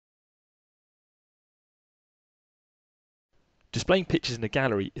Displaying pictures in a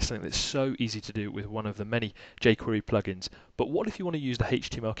gallery is something that's so easy to do with one of the many jQuery plugins, but what if you want to use the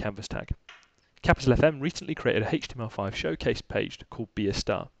HTML canvas tag? Capital FM recently created a HTML5 showcase page called Be a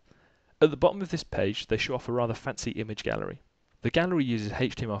Star. At the bottom of this page, they show off a rather fancy image gallery. The gallery uses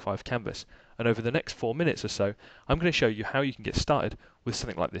HTML5 canvas, and over the next 4 minutes or so, I'm going to show you how you can get started with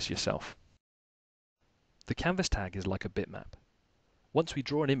something like this yourself. The canvas tag is like a bitmap. Once we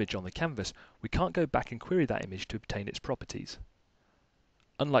draw an image on the canvas, we can't go back and query that image to obtain its properties.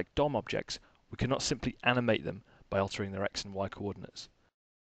 Unlike DOM objects, we cannot simply animate them by altering their x and y coordinates.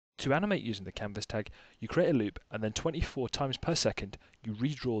 To animate using the canvas tag, you create a loop and then 24 times per second you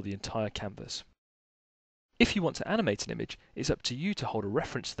redraw the entire canvas. If you want to animate an image, it's up to you to hold a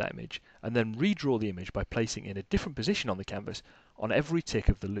reference to that image and then redraw the image by placing it in a different position on the canvas on every tick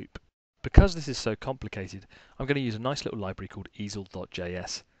of the loop. Because this is so complicated, I'm going to use a nice little library called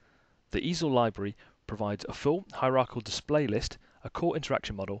Easeljs. The Easel library provides a full hierarchical display list, a core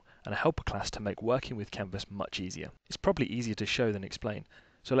interaction model, and a helper class to make working with Canvas much easier. It's probably easier to show than explain,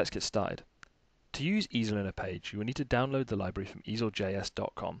 so let's get started. To use Easel in a page, you will need to download the library from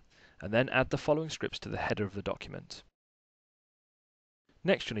easeljs.com and then add the following scripts to the header of the document.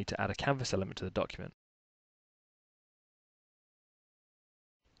 Next, you'll need to add a canvas element to the document.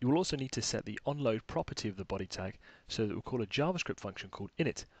 You will also need to set the onload property of the body tag so that we'll call a JavaScript function called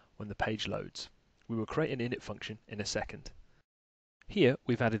init when the page loads. We will create an init function in a second. Here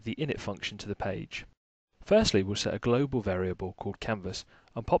we've added the init function to the page. Firstly, we'll set a global variable called canvas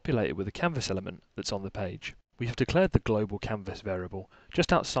and populate it with a canvas element that's on the page. We have declared the global canvas variable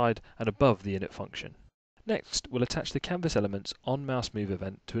just outside and above the init function. Next, we'll attach the canvas element's onmousemove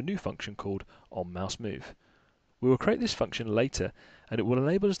event to a new function called onmousemove. We will create this function later and it will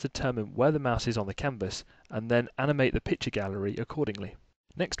enable us to determine where the mouse is on the canvas and then animate the picture gallery accordingly.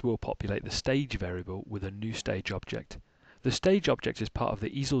 Next, we'll populate the stage variable with a new stage object. The stage object is part of the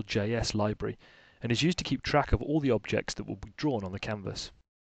Easeljs library and is used to keep track of all the objects that will be drawn on the canvas.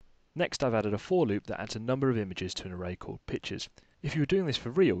 Next, I've added a for loop that adds a number of images to an array called pictures. If you were doing this for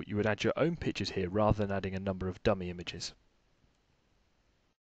real, you would add your own pictures here rather than adding a number of dummy images.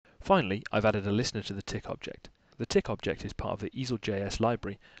 Finally, I've added a listener to the tick object. The tick object is part of the Easeljs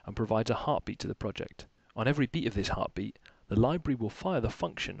library and provides a heartbeat to the project. On every beat of this heartbeat, the library will fire the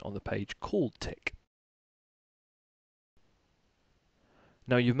function on the page called tick.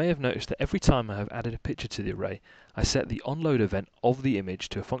 Now you may have noticed that every time I have added a picture to the array, I set the onload event of the image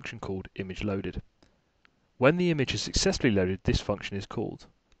to a function called imageLoaded. When the image is successfully loaded, this function is called.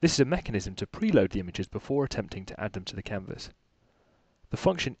 This is a mechanism to preload the images before attempting to add them to the canvas. The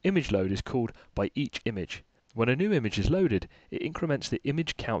function imageLoad is called by each image. When a new image is loaded, it increments the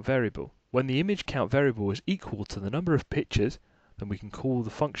image count variable. When the image count variable is equal to the number of pictures, then we can call the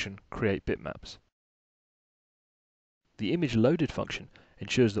function createBitmaps. The imageLoaded function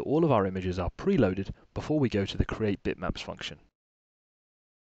ensures that all of our images are preloaded before we go to the createBitmaps function.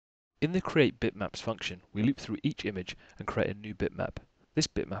 In the createBitmaps function, we loop through each image and create a new bitmap. This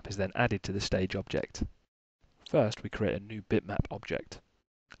bitmap is then added to the stage object. First, we create a new bitmap object.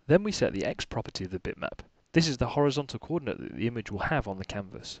 Then we set the x property of the bitmap. This is the horizontal coordinate that the image will have on the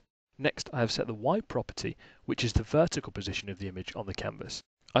canvas. Next, I have set the y property, which is the vertical position of the image on the canvas.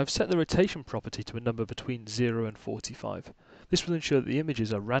 I have set the rotation property to a number between 0 and 45. This will ensure that the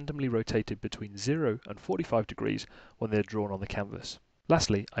images are randomly rotated between 0 and 45 degrees when they are drawn on the canvas.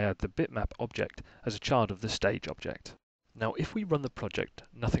 Lastly, I add the bitmap object as a child of the stage object. Now if we run the project,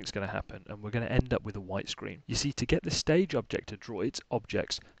 nothing's going to happen and we're going to end up with a white screen. You see, to get the stage object to draw its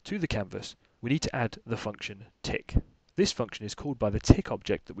objects to the canvas, we need to add the function tick. This function is called by the tick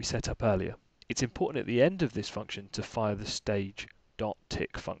object that we set up earlier. It's important at the end of this function to fire the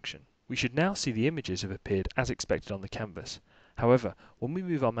stage.tick function. We should now see the images have appeared as expected on the canvas. However, when we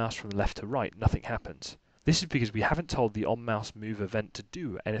move our mouse from left to right, nothing happens. This is because we haven't told the onmousemove event to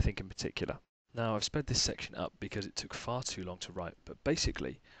do anything in particular. Now I've sped this section up because it took far too long to write, but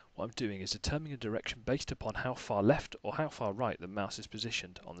basically what I'm doing is determining a direction based upon how far left or how far right the mouse is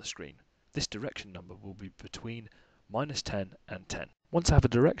positioned on the screen. This direction number will be between -10 and 10. Once I have a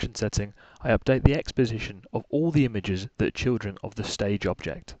direction setting, I update the x position of all the images that are children of the stage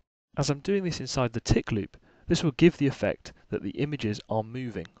object. As I'm doing this inside the tick loop, this will give the effect that the images are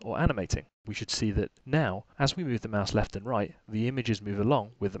moving or animating. We should see that now, as we move the mouse left and right, the images move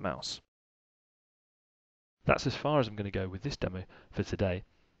along with the mouse. That's as far as I'm going to go with this demo for today,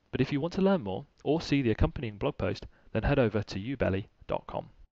 but if you want to learn more or see the accompanying blog post, then head over to ubelly.com.